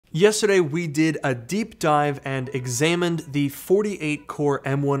Yesterday, we did a deep dive and examined the 48-core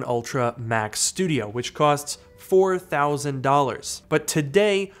M1 Ultra Mac Studio, which costs $4,000. But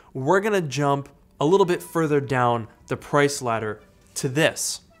today, we're gonna jump a little bit further down the price ladder to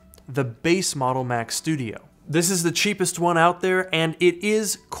this, the base model Mac Studio. This is the cheapest one out there, and it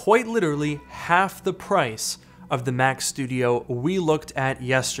is quite literally half the price of the Mac Studio we looked at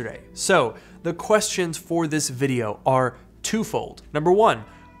yesterday. So, the questions for this video are twofold. Number one,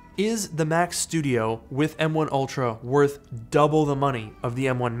 is the Mac Studio with M1 Ultra worth double the money of the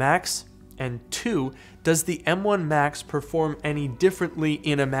M1 Max? And two, does the M1 Max perform any differently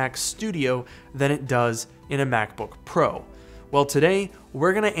in a Mac Studio than it does in a MacBook Pro? Well, today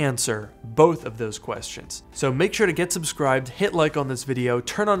we're gonna answer both of those questions. So make sure to get subscribed, hit like on this video,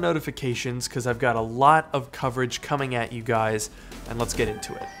 turn on notifications because I've got a lot of coverage coming at you guys, and let's get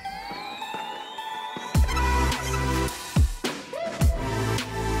into it.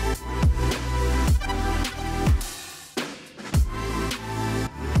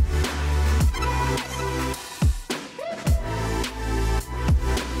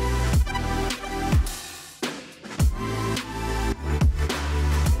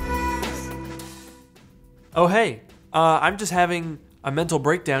 Oh hey, I'm just having a mental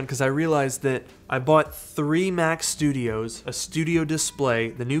breakdown because I realized that I bought 3 Mac Studios, a studio display,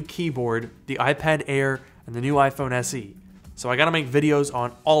 the new keyboard, the iPad Air, and the new iPhone SE. So I gotta make videos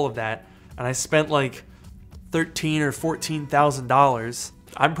on all of that, and I spent like $13,000 or $14,000.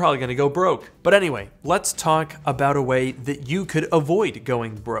 I'm probably gonna go broke. But anyway, let's talk about a way that you could avoid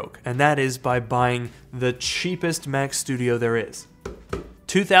going broke, and that is by buying the cheapest Mac Studio there is.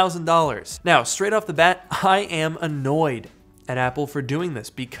 $2,000. Now, straight off the bat, I am annoyed at Apple for doing this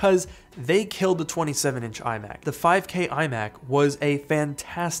because they killed the 27-inch iMac. The 5K iMac was a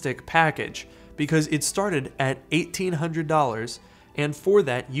fantastic package because it started at $1,800, and for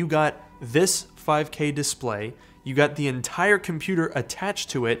that, you got this 5K display, you got the entire computer attached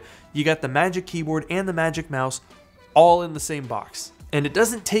to it, you got the Magic Keyboard and the Magic Mouse all in the same box. And it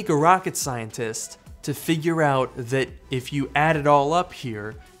doesn't take a rocket scientist to figure out that if you add it all up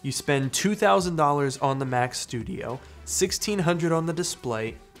here, you spend $2,000 on the Mac Studio, $1,600 on the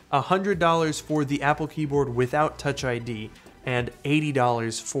display, $100 for the Apple keyboard without Touch ID, and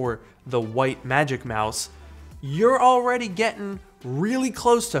 $80 for the white Magic Mouse. You're already getting really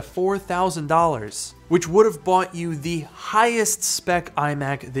close to $4,000, which would have bought you the highest spec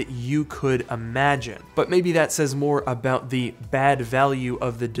iMac that you could imagine. But maybe that says more about the bad value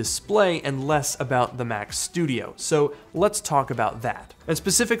of the display and less about the Mac Studio. So let's talk about that. And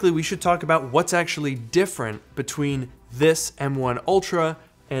specifically, we should talk about what's actually different between this M1 Ultra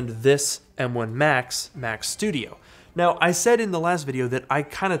and this M1 Max Mac Studio. Now, I said in the last video that I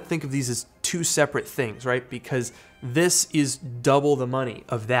kind of think of these as two separate things, right? Because this is double the money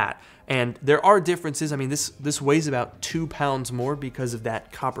of that. And there are differences. I mean, this weighs about 2 pounds more because of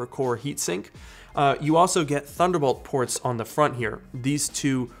that copper core heatsink. You also get Thunderbolt ports on the front here. These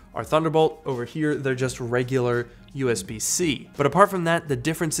two are Thunderbolt. Over here, they're just regular USB-C. But apart from that, the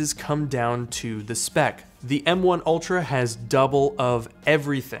differences come down to the spec. The M1 Ultra has double of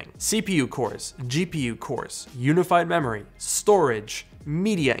everything. CPU cores, GPU cores, unified memory, storage,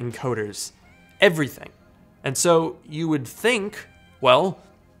 media encoders, everything. And so you would think, well,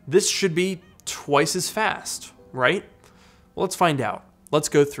 this should be twice as fast, right? Well, let's find out. Let's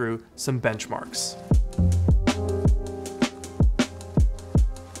go through some benchmarks.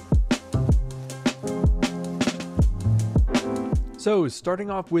 So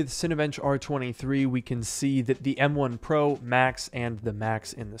starting off with Cinebench R23, we can see that the M1 Pro, Max, and the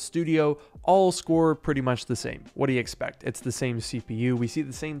Max in the Studio all score pretty much the same. What do you expect? It's the same CPU. We see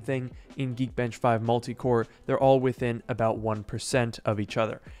the same thing in Geekbench 5 Multicore. They're all within about 1% of each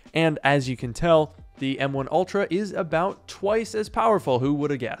other. And as you can tell, the M1 Ultra is about twice as powerful. Who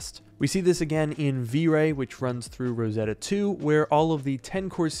would have guessed? We see this again in V-Ray, which runs through Rosetta 2, where all of the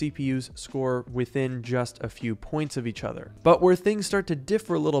 10-core CPUs score within just a few points of each other. But where things start to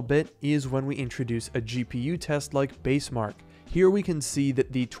differ a little bit is when we introduce a GPU test like Basemark. Here we can see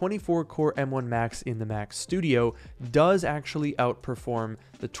that the 24-core M1 Max in the Mac Studio does actually outperform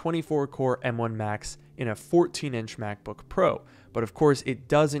the 24-core M1 Max in a 14-inch MacBook Pro. But of course, it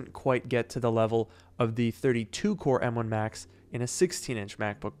doesn't quite get to the level of the 32-core M1 Max in a 16-inch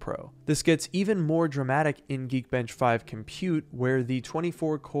MacBook Pro. This gets even more dramatic in Geekbench 5 Compute, where the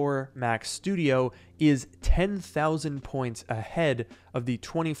 24-core Mac Studio is 10,000 points ahead of the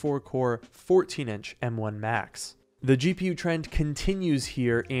 24-core 14-inch M1 Max. The GPU trend continues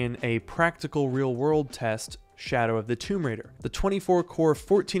here in a practical real-world test, Shadow of the Tomb Raider. The 24-core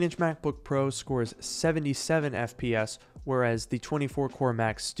 14-inch MacBook Pro scores 77 FPS, whereas the 24-core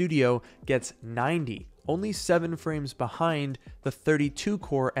Mac Studio gets 90, only 7 frames behind the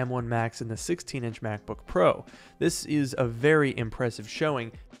 32-core M1 Max and the 16-inch MacBook Pro. This is a very impressive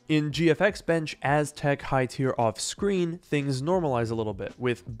showing. In GFX Bench Aztec high tier off screen, things normalize a little bit,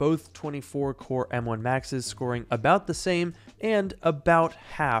 with both 24-core M1 Maxes scoring about the same and about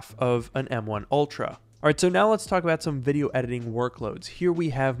half of an M1 Ultra. Alright, so now let's talk about some video editing workloads. Here we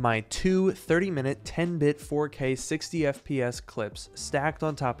have my two 30-minute 10-bit 4K 60 FPS clips stacked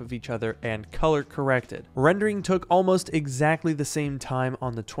on top of each other and color corrected. Rendering took almost exactly the same time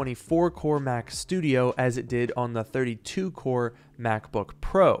on the 24-core Mac Studio as it did on the 32-core MacBook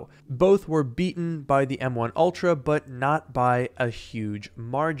Pro. Both were beaten by the M1 Ultra, but not by a huge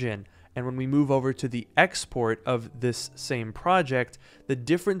margin. And when we move over to the export of this same project, the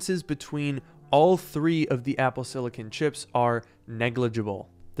differences between all 3 of the Apple Silicon chips are negligible.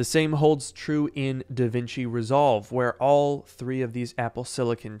 The same holds true in DaVinci Resolve, where all 3 of these Apple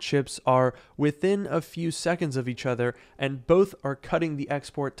Silicon chips are within a few seconds of each other, and both are cutting the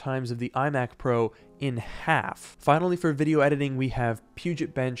export times of the iMac Pro in half. Finally, for video editing, we have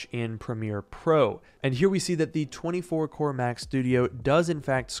Puget Bench in Premiere Pro. And here we see that the 24-core Mac Studio does in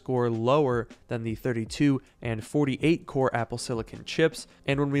fact score lower than the 32 and 48-core Apple Silicon chips.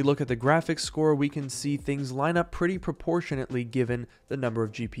 And when we look at the graphics score, we can see things line up pretty proportionately given the number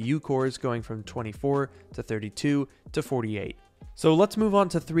of GPU cores going from 24 to 32 to 48. So let's move on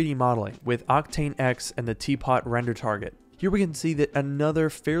to 3D modeling with Octane X and the Teapot render target. Here we can see that another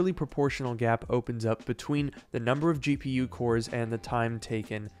fairly proportional gap opens up between the number of GPU cores and the time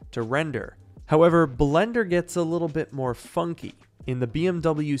taken to render. However, Blender gets a little bit more funky. In the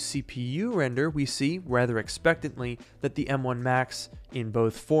BMW CPU render, we see, rather expectantly, that the M1 Max in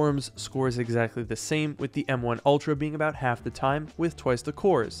both forms scores exactly the same, with the M1 Ultra being about half the time with twice the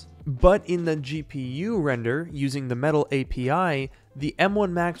cores. But in the GPU render, using the Metal API, the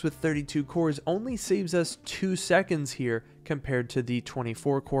M1 Max with 32 cores only saves us 2 seconds here compared to the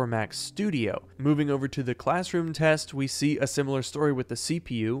 24-core Mac Studio. Moving over to the classroom test, we see a similar story with the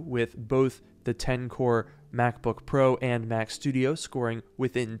CPU, with both the 10-core MacBook Pro and Mac Studio scoring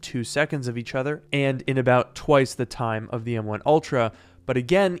within 2 seconds of each other, and in about twice the time of the M1 Ultra. But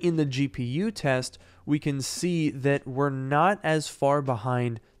again, in the GPU test, we can see that we're not as far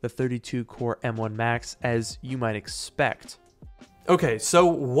behind the 32-core M1 Max as you might expect. Okay, so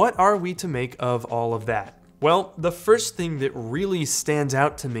what are we to make of all of that? Well, the first thing that really stands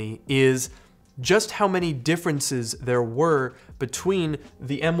out to me is just how many differences there were between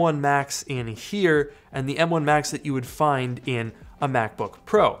the M1 Max in here and the M1 Max that you would find in a MacBook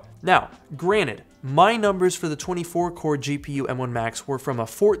Pro. Now, granted, my numbers for the 24-core GPU M1 Max were from a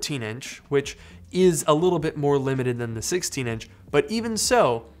 14-inch, which is a little bit more limited than the 16-inch, but even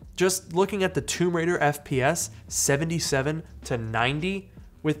so, just looking at the Tomb Raider FPS, 77 to 90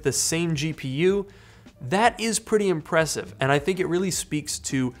 with the same GPU, that is pretty impressive, and I think it really speaks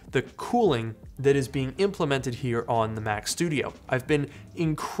to the cooling that is being implemented here on the Mac Studio. I've been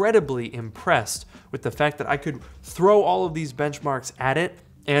incredibly impressed with the fact that I could throw all of these benchmarks at it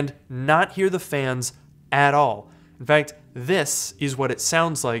and not hear the fans at all. In fact, this is what it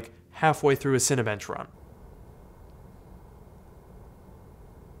sounds like halfway through a Cinebench run.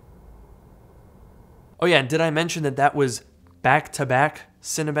 Oh yeah, and did I mention that that was back-to-back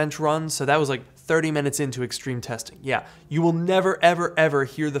Cinebench runs? So that was like 30 minutes into extreme testing. Yeah, you will never, ever, ever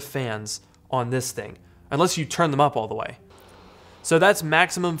hear the fans on this thing, unless you turn them up all the way. So that's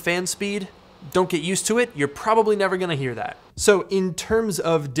maximum fan speed. Don't get used to it. You're probably never gonna hear that. So in terms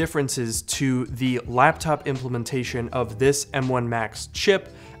of differences to the laptop implementation of this M1 Max chip,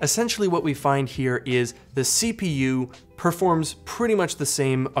 essentially what we find here is the CPU performs pretty much the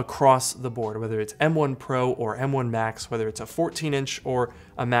same across the board, whether it's M1 Pro or M1 Max, whether it's a 14-inch or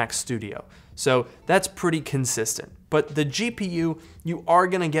a Mac Studio. So that's pretty consistent. But the GPU, you are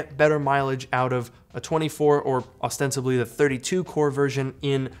gonna get better mileage out of a 24 or ostensibly the 32 core version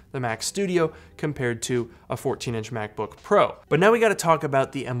in the Mac Studio compared to a 14-inch MacBook Pro. But now we gotta talk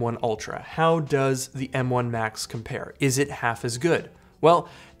about the M1 Ultra. How does the M1 Max compare? Is it half as good? Well,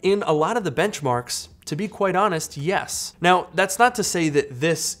 in a lot of the benchmarks, to be quite honest, yes. Now, that's not to say that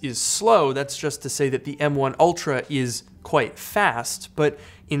this is slow, that's just to say that the M1 Ultra is quite fast, but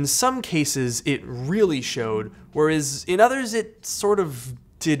in some cases it really showed, whereas in others it sort of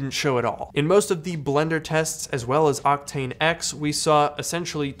didn't show at all. In most of the Blender tests, as well as Octane X, we saw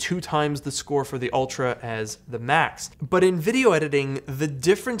essentially 2 times the score for the Ultra as the Max. But in video editing, the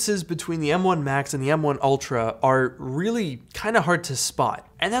differences between the M1 Max and the M1 Ultra are really kind of hard to spot.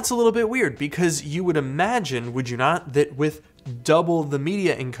 And that's a little bit weird, because you would imagine, would you not, that with double the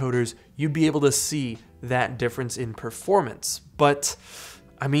media encoders, you'd be able to see that difference in performance. But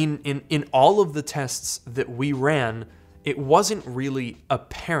I mean, in all of the tests that we ran, it wasn't really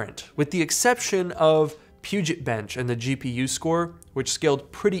apparent, with the exception of Puget Bench and the GPU score, which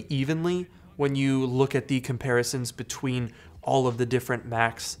scaled pretty evenly when you look at the comparisons between all of the different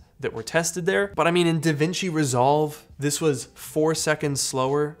Macs that were tested there. But I mean, in DaVinci Resolve, this was 4 seconds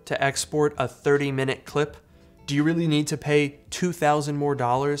slower to export a 30-minute clip. Do you really need to pay $2,000 more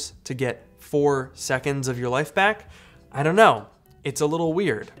to get 4 seconds of your life back? I don't know. It's a little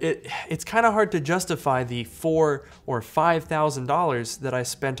weird. It's kind of hard to justify the $4,000 or $5,000 that I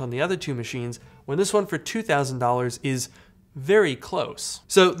spent on the other two machines when this one for $2,000 is very close.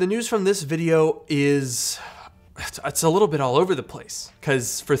 So the news from this video is, it's a little bit all over the place,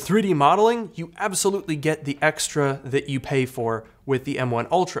 because for 3D modeling, you absolutely get the extra that you pay for with the M1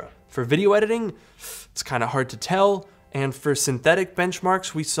 Ultra. For video editing, it's kind of hard to tell. And for synthetic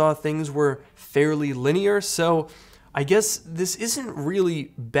benchmarks, we saw things were fairly linear. So I guess this isn't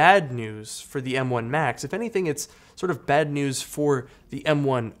really bad news for the M1 Max. If anything, it's sort of bad news for the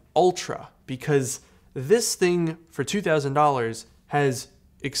M1 Ultra, because this thing for $2,000 has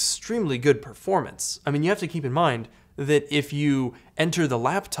extremely good performance. I mean, you have to keep in mind that if you enter the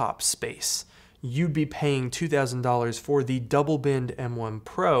laptop space, you'd be paying $2,000 for the double binned M1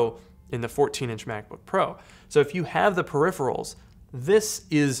 Pro in the 14-inch MacBook Pro. So if you have the peripherals, this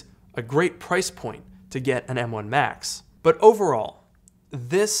is a great price point to get an M1 Max. But overall,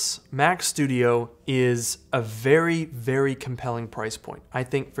 this Mac Studio is a very, very compelling price point. I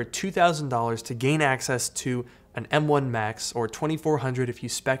think for $2,000 to gain access to an M1 Max, or $2,400 if you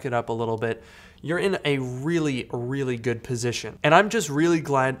spec it up a little bit, you're in a really, really good position. And I'm just really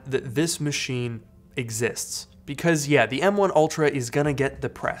glad that this machine exists. Because yeah, the M1 Ultra is gonna get the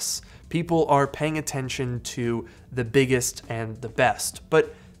press. People are paying attention to the biggest and the best.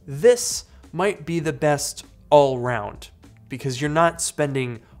 But this might be the best all round, because you're not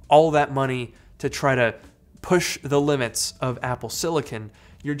spending all that money to try to push the limits of Apple Silicon.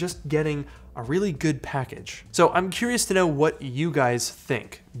 You're just getting a really good package. So I'm curious to know what you guys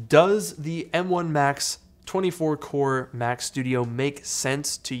think. Does the M1 Max 24-core Mac Studio make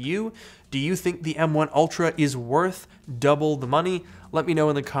sense to you? Do you think the M1 Ultra is worth double the money? Let me know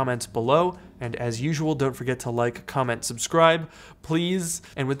in the comments below. And as usual, don't forget to like, comment, subscribe, please.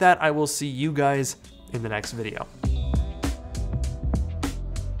 And with that, I will see you guys in the next video.